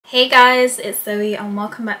Hey guys, it's Zoe and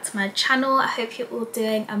welcome back to my channel. I hope you're all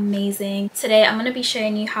doing amazing. Today I'm going to be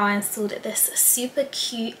showing you how I installed this super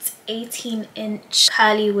cute 18-inch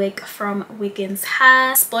curly wig from Wiggins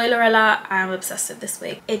hair. Spoiler alert, I am obsessed with this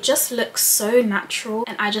wig. It just looks so natural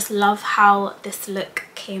and I just love how this look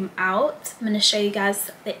came out. I'm going to show you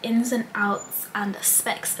guys the ins and outs and the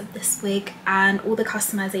specs of this wig and all the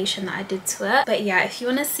customization that I did to it. But yeah, if you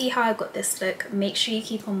want to see how I got this look, make sure you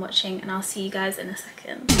keep on watching and I'll see you guys in a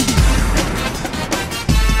second.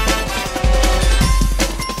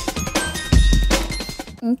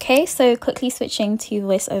 Okay, so quickly switching to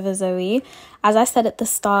voiceover Zoe. As I said at the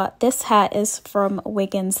start, this hair is from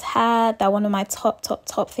Wiggins hair. They're one of my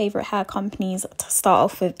top favorite hair companies to start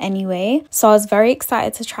off with anyway. So I was very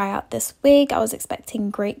excited to try out this wig. I was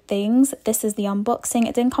expecting great things. This is the unboxing.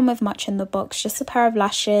 It didn't come with much in the box, just a pair of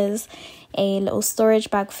lashes, a little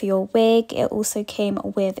storage bag for your wig. It also came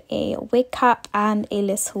with a wig cap and a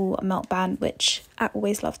little melt band, which I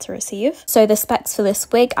always love to receive. So the specs for this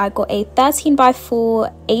wig, I got a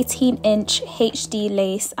 13x4 18-inch HD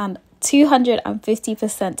lace and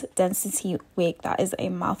 250% density wig. That is a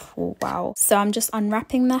mouthful, wow. So I'm just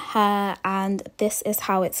unwrapping the hair and this is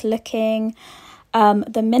how it's looking.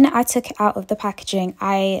 The minute I took it out of the packaging,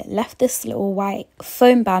 I left this little white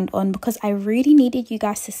foam band on because I really needed you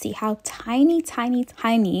guys to see how tiny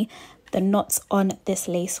the knots on this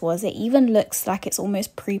lace was. It even looks like it's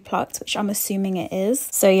almost pre-plucked, which I'm assuming it is.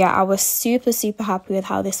 So yeah, I was super happy with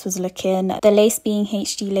how this was looking. The lace being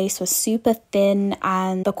HD lace was super thin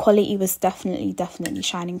and the quality was definitely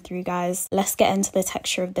shining through, guys. Let's get into the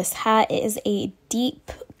texture of this hair. It is a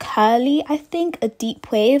deep curly, I think, a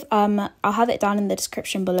deep wave. I'll have it down in the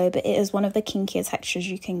description below, but it is one of the kinkier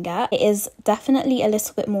textures you can get. It is definitely a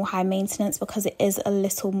little bit more high maintenance because it is a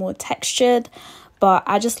little more textured, but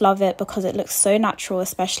I just love it because it looks so natural,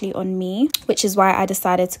 especially on me, which is why I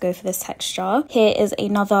decided to go for this texture. Here is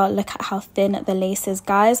another look at how thin the lace is,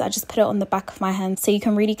 guys. I just put it on the back of my hand so you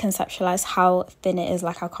can really conceptualize how thin it is.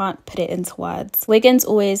 Like, I can't put it into words. Wiggins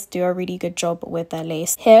always do a really good job with their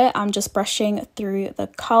lace. Here I'm just brushing through the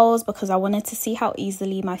curls because I wanted to see how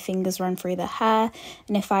easily my fingers run through the hair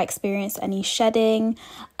and if I experienced any shedding.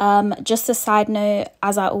 Just a side note,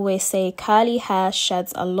 as I always say, curly hair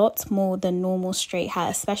sheds a lot more than normal straight hair,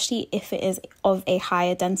 especially if it is of a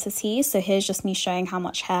higher density. So here's just me showing how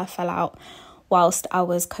much hair fell out whilst I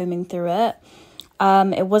was combing through it.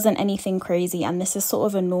 It wasn't anything crazy, and this is sort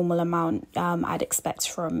of a normal amount I'd expect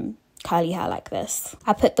from curly hair like this.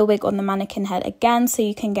 I put the wig on the mannequin head again so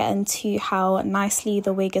you can get into how nicely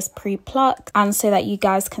the wig is pre-plucked and so that you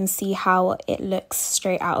guys can see how it looks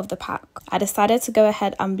straight out of the pack. I decided to go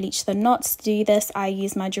ahead and bleach the knots. To do this, I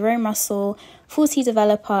used my Jerome Russell 40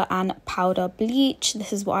 developer and powder bleach.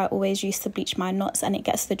 This is what I always use to bleach my knots and it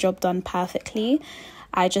gets the job done perfectly.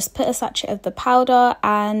 I just put a sachet of the powder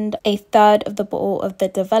and a third of the bottle of the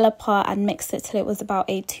developer and mixed it till it was about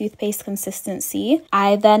a toothpaste consistency.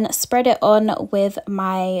 I then spread it on with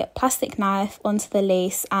my plastic knife onto the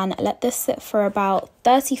lace and let this sit for about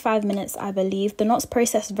 35 minutes, I believe. The knots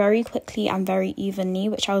processed very quickly and very evenly,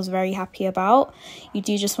 which I was very happy about. You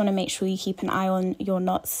do just want to make sure you keep an eye on your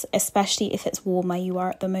knots, especially if it's warm where you are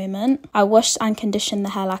at the moment. I washed and conditioned the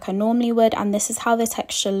hair like I normally would, and this is how the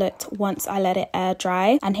texture looked once I let it air dry.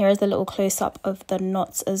 And here is a little close-up of the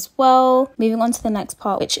knots as well. Moving on to the next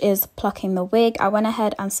part, which is plucking the wig. I went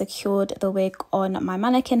ahead and secured the wig on my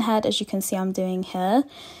mannequin head, as you can see I'm doing here.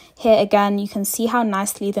 Here again, you can see how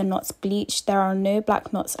nicely the knots bleached. There are no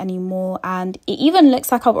black knots anymore, and it even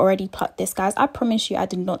looks like I've already plucked this, guys. I promise you I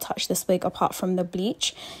did not touch this wig apart from the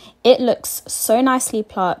bleach. It looks so nicely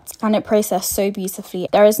plucked and it processed so beautifully.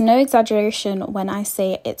 There is no exaggeration when I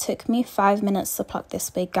say it took me 5 minutes to pluck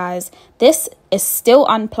this wig, guys. This is still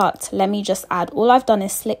unplucked, let me just add. All I've done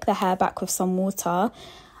is slick the hair back with some water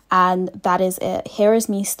and that is it. Here is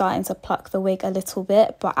me starting to pluck the wig a little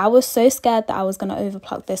bit, but I was so scared that I was going to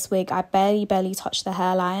overpluck this wig. I barely touched the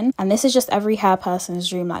hairline, and this is just every hair person's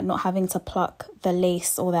dream, like not having to pluck the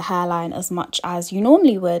lace or the hairline as much as you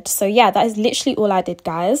normally would. So yeah, that is literally all I did,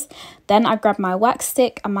 guys. Then I grabbed my wax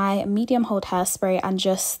stick and my medium hold hairspray and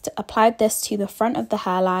just applied this to the front of the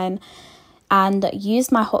hairline and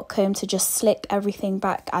used my hot comb to just slick everything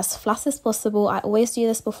back as flat as possible. I always do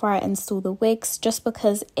this before I install the wigs just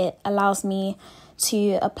because it allows me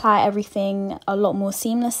to apply everything a lot more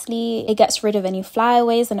seamlessly. It gets rid of any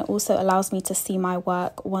flyaways and it also allows me to see my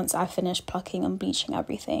work once I finish plucking and bleaching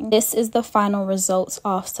everything. This is the final result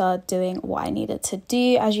after doing what I needed to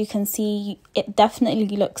do. As you can see, it definitely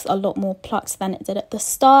looks a lot more plucked than it did at the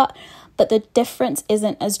start, but the difference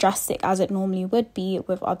isn't as drastic as it normally would be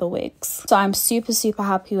with other wigs. So I'm super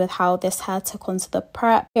happy with how this hair took onto the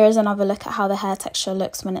prep. Here is another look at how the hair texture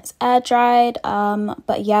looks when it's air dried.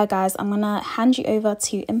 But yeah guys, I'm gonna hand you over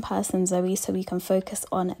to in person Zoe so we can focus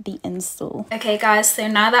on the install. Okay guys, so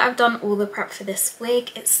now that I've done all the prep for this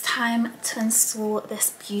wig, it's time to install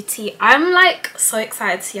this beauty. I'm like so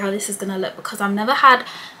excited to see how this is gonna look because I've never had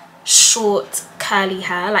short curly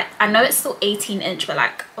hair. Like, I know it's still 18-inch, but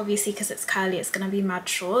like obviously because it's curly it's gonna be mad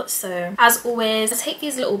short. So as always, I take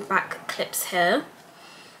these little back clips here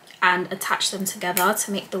and attach them together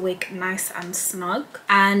to make the wig nice and snug.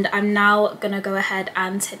 And I'm now gonna go ahead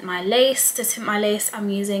and tint my lace. To tint my lace, I'm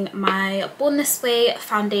using my Born This Way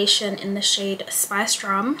foundation in the shade Spice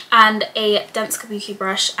Rum and a dense kabuki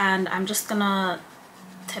brush, and I'm just gonna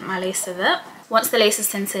tint my lace with it. Once the lace is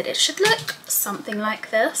tinted, it should look something like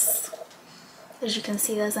this. As you can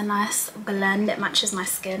see, there's a nice blend. It matches my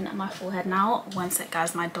skin and my forehead now. One sec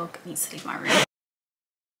guys, my dog needs to leave my room.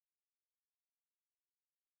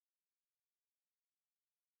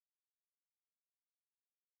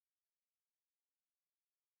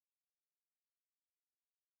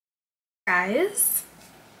 Guys,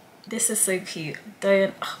 this is so cute.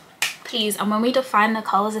 Please, and when we define the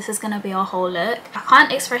curls, this is gonna be a whole look. I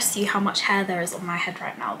can't express to you how much hair there is on my head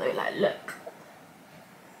right now though. Like, look,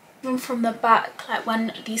 even from the back, like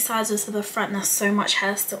when these sides are to the front, there's so much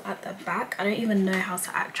hair still at the back. I don't even know how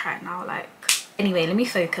to act right now. Like, anyway, let me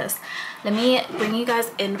focus. Let me bring you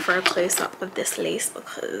guys in for a close-up of this lace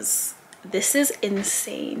because this is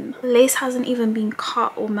insane. The lace hasn't even been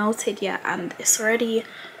cut or melted yet and it's already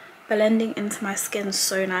blending into my skin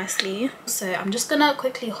so nicely. So I'm just gonna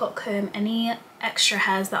quickly hot comb any extra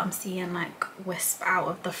hairs that I'm seeing like wisp out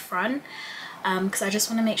of the front, because I just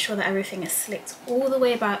want to make sure that everything is slicked all the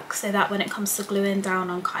way back so that when it comes to gluing down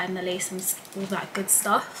on cutting the lace and all that good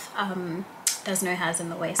stuff, there's no hairs in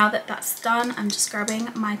the way. Now that that's done, I'm just grabbing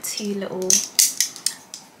my two little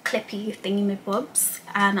clippy thingy bobs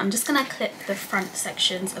and I'm just gonna clip the front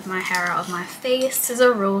sections of my hair out of my face. This is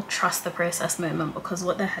a real trust the process moment because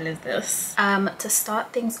what the hell is this? To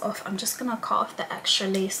start things off, I'm just gonna cut off the extra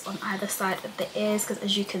lace on either side of the ears because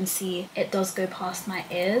as you can see, it does go past my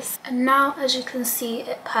ears. And now as you can see,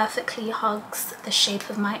 it perfectly hugs the shape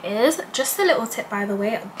of my ears. Just a little tip by the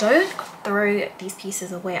way, don't throw these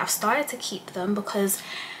pieces away. I've started to keep them because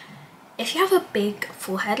if you have a big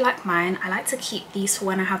forehead like mine, I like to keep these for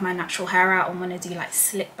when I have my natural hair out and want to do like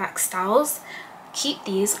slick back styles. Keep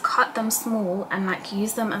these, cut them small and like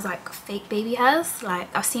use them as like fake baby hairs.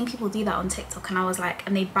 Like I've seen people do that on TikTok and I was like,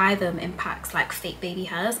 and they buy them in packs like fake baby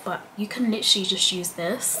hairs, but you can literally just use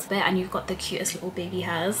this bit and you've got the cutest little baby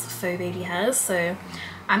hairs, faux baby hairs. So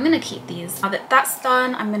I'm gonna keep these. Now that that's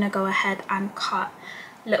done, I'm gonna go ahead and cut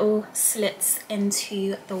little slits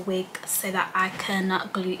into the wig so that I can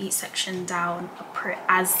glue each section down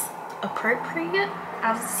as appropriate,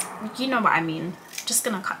 as you know what I mean. Just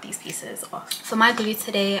gonna cut these pieces off. For my glue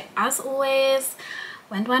today, as always,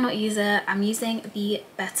 when do I not use it? I'm using the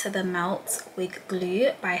Better Than Melt wig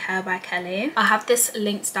glue by Hair by Kelly. I have this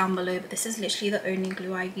linked down below, but this is literally the only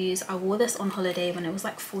glue I use. I wore this on holiday when it was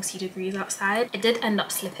like 40 degrees outside. It did end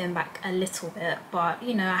up slipping back a little bit, but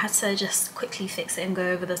you know, I had to just quickly fix it and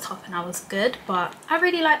go over the top and I was good. But I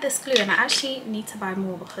really like this glue and I actually need to buy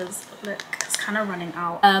more because look, it's kind of running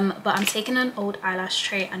out. But I'm taking an old eyelash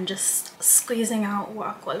tray and just squeezing out what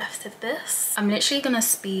I've got left of this. I'm literally gonna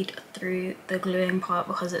speed through the gluing part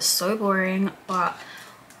because it's so boring, but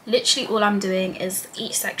literally all I'm doing is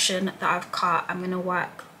each section that I've cut, I'm gonna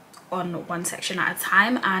work on one section at a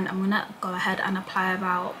time and I'm gonna go ahead and apply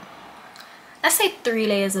about, let's say 3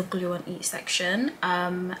 layers of glue on each section,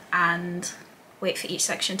 and wait for each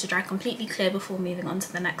section to dry completely clear before moving on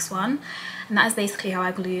to the next one. And that is basically how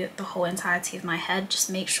I glue the whole entirety of my head. Just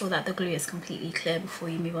make sure that the glue is completely clear before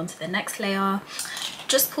you move on to the next layer.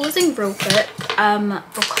 Just pausing real quick,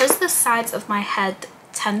 because the sides of my head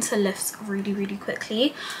tend to lift really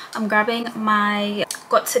quickly, I'm grabbing my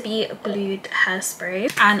Got To Be glued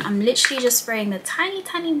hairspray and I'm literally just spraying the tiny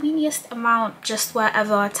weeniest amount just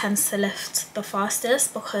wherever tends to lift the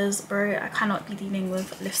fastest, because bro, I cannot be dealing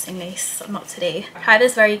with lifting lace, not today. Apply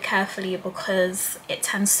this very carefully because it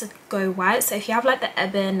tends to go white, so if you have like the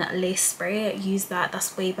ebon lace spray, use that,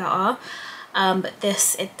 that's way better. But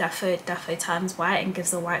this, it defo turns white and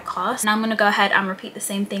gives a white cast. Now I'm going to go ahead and repeat the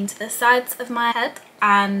same thing to the sides of my head.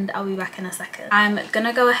 and I'll be back in a second. I'm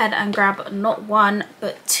gonna go ahead and grab not one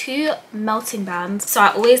but 2 melting bands. So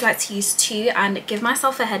I always like to use 2 and give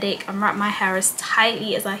myself a headache and wrap my hair as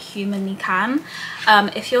tightly as I humanly can.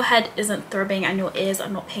 If your head isn't throbbing and your ears are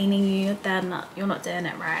not paining you, then you're not doing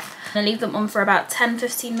it right. I'm gonna leave them on for about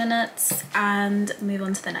 10-15 minutes and move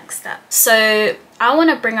on to the next step. So I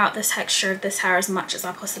want to bring out the texture of this hair as much as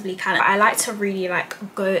I possibly can. I like to really like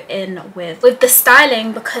go in with the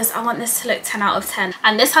styling because I want this to look 10 out of 10.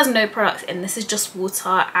 And this has no product in, this is just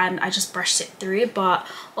water and I just brushed it through. But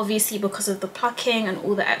obviously because of the plucking and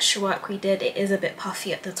all the extra work we did, it is a bit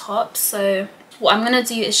puffy at the top. So what I'm going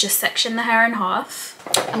to do is just section the hair in half.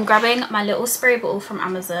 I'm grabbing my little spray bottle from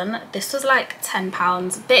Amazon. This was like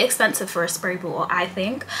 £10, a bit expensive for a spray bottle I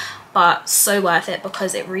think, but so worth it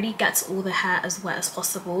because it really gets all the hair as wet as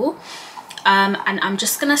possible. And I'm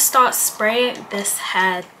just gonna start spraying this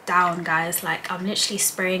hair down, guys. Like I'm literally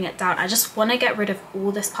spraying it down. I just want to get rid of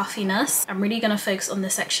all this puffiness. I'm really gonna focus on the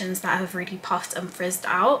sections that have really puffed and frizzed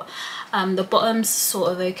out. The bottom's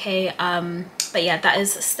sort of okay, but yeah, that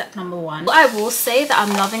is step number 1. What I will say that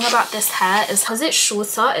I'm loving about this hair is because it's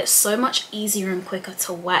shorter, it's so much easier and quicker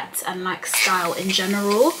to wet and like style in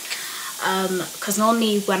general. Because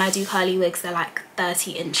normally when I do curly wigs they're like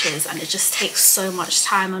 30 inches and it just takes so much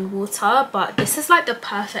time and water, but this is like the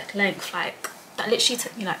perfect length. Like that literally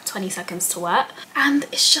took me like 20 seconds to wet and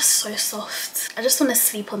it's just so soft. I just want to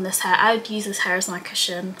sleep on this hair. I would use this hair as my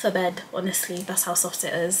cushion for bed, honestly. That's how soft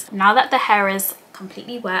it is. Now that the hair is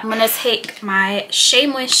completely wet, I'm gonna take my Shea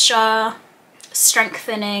Moisture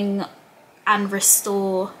Strengthening and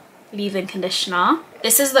Restore leave-in conditioner.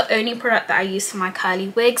 This is the only product that I use for my curly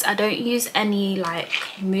wigs. I don't use any like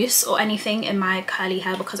mousse or anything in my curly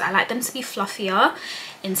hair because I like them to be fluffier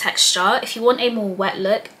in texture. If you want a more wet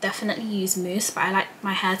look, definitely use mousse, but I like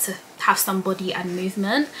my hair to have some body and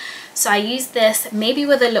movement. So I use this maybe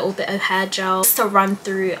with a little bit of hair gel just to run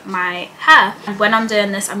through my hair. And when I'm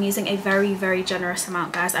doing this, I'm using a very, very generous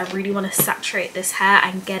amount, guys. I really want to saturate this hair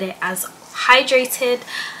and get it as hydrated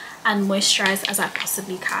and moisturized as I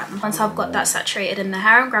possibly can. Once I've got that saturated in the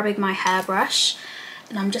hair, I'm grabbing my hairbrush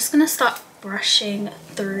and I'm just gonna start brushing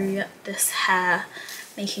through this hair,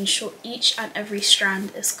 making sure each and every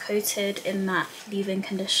strand is coated in that leave-in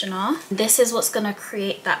conditioner. This is what's gonna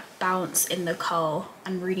create that bounce in the curl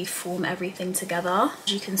and really form everything together.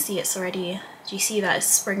 As you can see, it's already, do you see that it's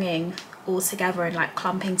springing all together and like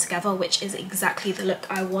clumping together, which is exactly the look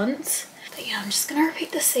I want. But yeah, I'm just gonna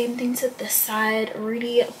repeat the same thing to this side,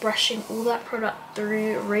 really brushing all that product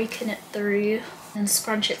through, raking it through, and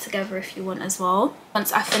scrunch it together if you want as well.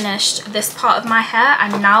 Once I finished this part of my hair,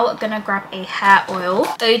 I'm now gonna grab a hair oil,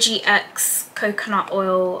 OGX coconut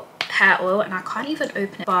oil hair oil, and I can't even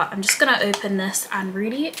open it, but I'm just gonna open this and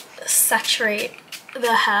really saturate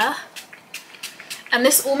the hair. And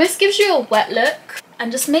this almost gives you a wet look and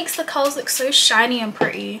just makes the curls look so shiny and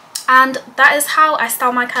pretty. And that is how I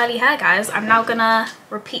style my curly hair, guys. I'm now gonna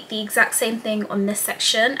repeat the exact same thing on this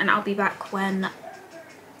section and I'll be back when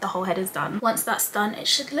the whole head is done. Once that's done, it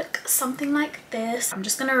should look something like this. I'm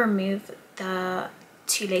just gonna remove the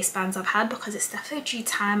 2 lace bands I've had because it's definitely due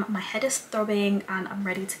time. My head is throbbing and I'm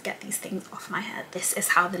ready to get these things off my head. This is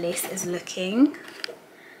how the lace is looking.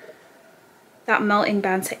 That melting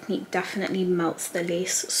band technique definitely melts the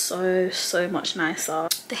lace so much nicer.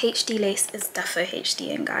 The HD lace is defo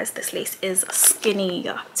HDing, guys. This lace is skinny.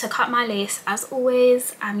 To cut my lace, as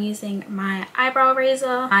always, I'm using my eyebrow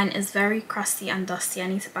razor. Mine is very crusty and dusty. I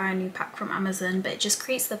need to buy a new pack from Amazon, but it just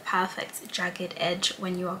creates the perfect jagged edge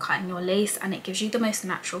when you are cutting your lace and it gives you the most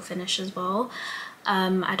natural finish as well.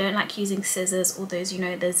 I don't like using scissors or those, you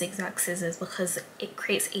know, the zigzag scissors, because it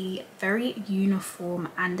creates a very uniform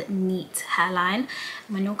and neat hairline.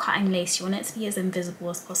 And when you're cutting lace, you want it to be as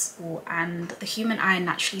invisible as possible, and the human eye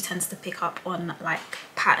naturally tends to pick up on like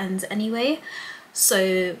patterns anyway.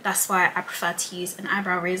 So that's why I prefer to use an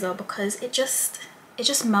eyebrow razor, because it just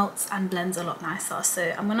melts and blends a lot nicer.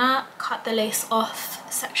 So I'm gonna cut the lace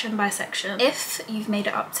off section by section. If you've made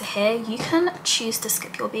it up to here, you can choose to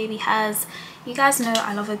skip your baby hairs. You guys know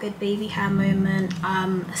I love a good baby hair moment,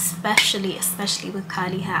 especially with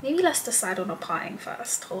curly hair. Maybe let's decide on a parting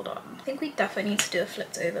first. Hold on, I think we definitely need to do a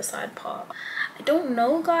flipped over side part. I don't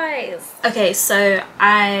know, guys. Okay, so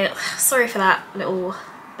sorry for that little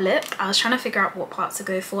blip. I was trying to figure out what part to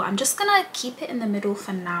go for. I'm just gonna keep it in the middle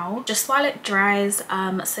for now, just while it dries,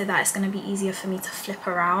 so that it's gonna be easier for me to flip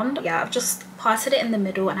around. Yeah, I've just parted it in the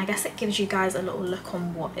middle, and I guess it gives you guys a little look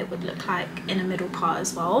on what it would look like in a middle part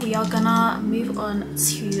as well. We are gonna move on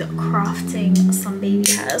to crafting some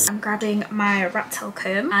baby hairs. I'm grabbing my rat tail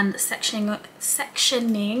comb and sectioning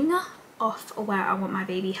off where I want my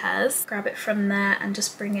baby hairs. Grab it from there and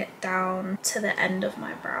just bring it down to the end of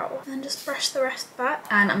my brow. And just brush the rest back.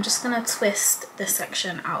 And I'm just gonna twist this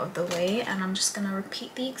section out of the way, and I'm just gonna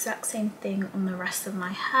repeat the exact same thing on the rest of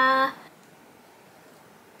my hair.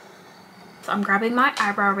 So I'm grabbing my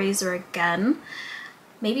eyebrow razor again.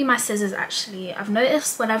 Maybe my scissors actually. I've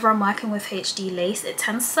noticed whenever I'm working with HD lace, it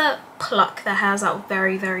tends to pluck the hairs out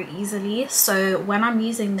very, very easily. So when I'm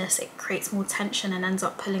using this, it creates more tension and ends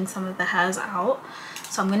up pulling some of the hairs out.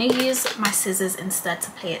 So I'm going to use my scissors instead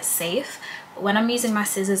to play it safe. But when I'm using my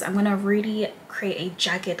scissors, I'm going to really create a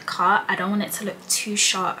jagged cut. I don't want it to look too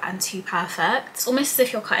sharp and too perfect. It's almost as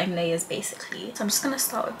if you're cutting layers basically. So I'm just going to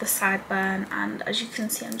start with the sideburn, and as you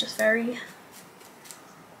can see, I'm just very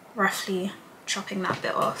roughly chopping that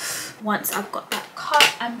bit off. Once I've got that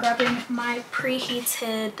cut, I'm grabbing my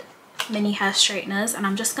preheated mini hair straighteners, and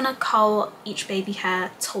I'm just gonna curl each baby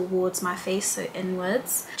hair towards my face, so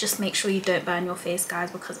inwards. Just make sure you don't burn your face,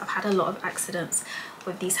 guys, because I've had a lot of accidents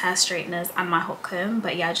with these hair straighteners and my hot comb.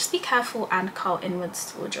 But yeah, just be careful and curl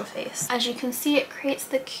inwards towards your face. As you can see, it creates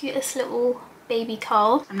the cutest little baby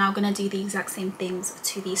curl. I'm now going to do the exact same things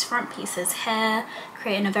to these front pieces here,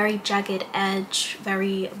 creating a very jagged edge,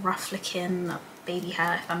 very rough looking baby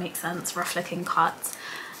hair, if that makes sense, rough looking cut.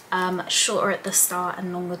 Shorter at the start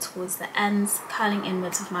and longer towards the ends, curling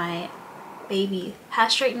inwards with my baby hair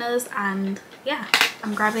straighteners. And yeah,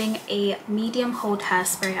 I'm grabbing a medium hold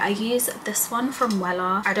hairspray. I use this one from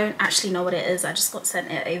Wella. I don't actually know what it is. I just got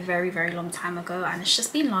sent it a very, very long time ago, and it's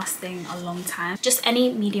just been lasting a long time. Just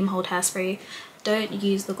any medium hold hairspray. Don't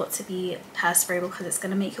use the Got2b hairspray because it's going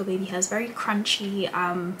to make your baby hairs very crunchy.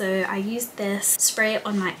 So I use this, spray it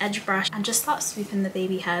on my edge brush, and just start swooping the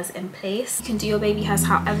baby hairs in place. You can do your baby hairs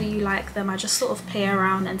however you like them. I just sort of play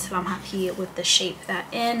around until I'm happy with the shape they're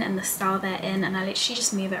in and the style they're in, and I literally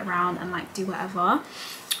just move it around and like do whatever.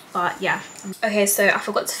 But yeah, okay, so I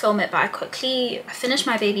forgot to film it, but I finished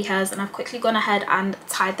my baby hairs, and I've quickly gone ahead and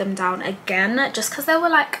tied them down again, just because they were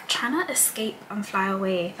like trying to escape and fly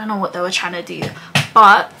away. I don't know what they were trying to do,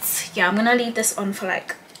 but yeah, I'm gonna leave this on for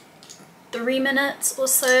like 3 minutes or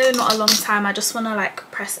so, not a long time. I just want to like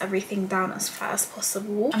press everything down as flat as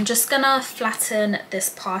possible. I'm just gonna flatten this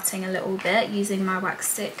parting a little bit using my wax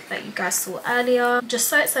stick that you guys saw earlier, just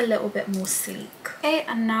so it's a little bit more sleek. Okay,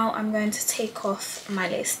 and now I'm going to take off my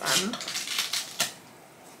lace band.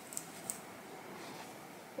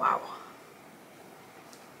 Wow.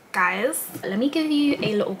 Guys, let me give you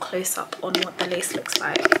a little close-up on what the lace looks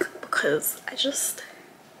like, because I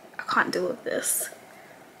can't deal with this.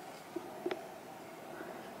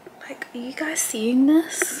 Like, are you guys seeing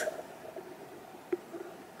this?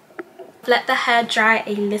 Let the hair dry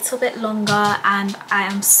a little bit longer, and I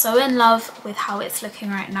am so in love with how it's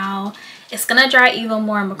looking right now. It's gonna dry even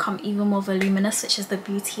more and become even more voluminous, which is the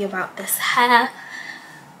beauty about this hair.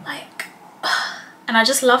 Like, and I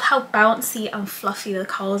just love how bouncy and fluffy the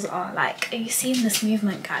curls are. Like, are you seeing this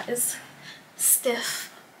movement, guys?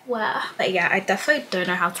 Stiff wear. But yeah, I definitely don't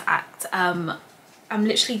know how to act. I'm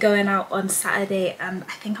literally going out on Saturday, and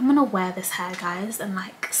I think I'm gonna wear this hair, guys, and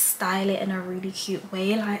like style it in a really cute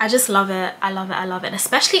way. Like, I just love it. I love it. I love it. And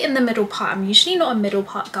especially in the middle part. I'm usually not a middle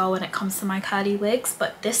part girl when it comes to my curly wigs,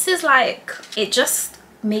 but this is like, it just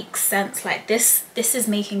makes sense. Like, this is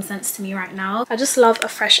making sense to me right now. I just love a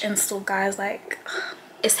fresh install, guys. Like,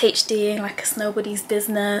 it's HDing like it's nobody's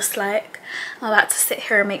business. Like, I'm about to sit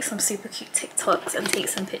here and make some super cute TikToks and take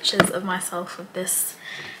some pictures of myself with this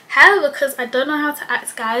hair, because I don't know how to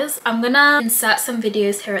act, guys. I'm gonna insert some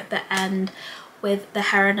videos here at the end with the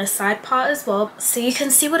hair and a side part as well, so you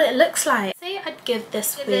can see what it looks like. Say I'd give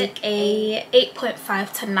this wig a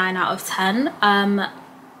 8.5 to 9 out of 10.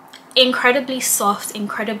 Incredibly soft,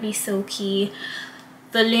 incredibly silky,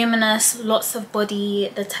 voluminous, lots of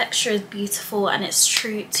body. The texture is beautiful, and it's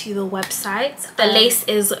true to the website. The lace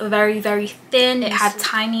is very, very thin. It had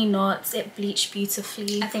tiny knots. It bleached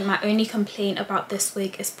beautifully. I think my only complaint about this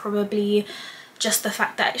wig is probably just the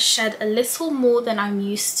fact that it shed a little more than I'm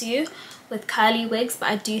used to with curly wigs, but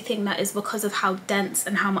I do think that is because of how dense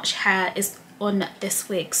and how much hair is on this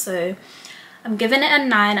wig. So I'm giving it a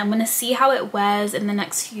 9. I'm gonna see how it wears in the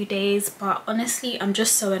next few days, but honestly, I'm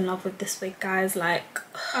just so in love with this wig, guys. Like,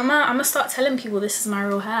 I'm gonna start telling people this is my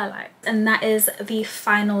real hair. Like, and that is the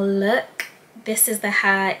final look. This is the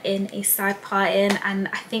hair in a side parting, and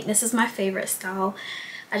I think this is my favorite style.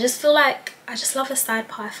 I just feel like I just love a side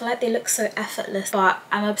part. I feel like they look so effortless, but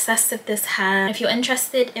I'm obsessed with this hair. If you're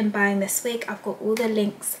interested in buying this wig, I've got all the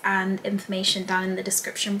links and information down in the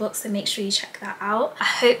description box, so make sure you check that out. I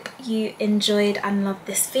hope you enjoyed and loved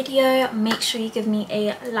this video. Make sure you give me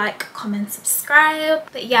a like, comment, subscribe.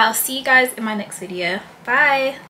 But yeah, I'll see you guys in my next video. Bye.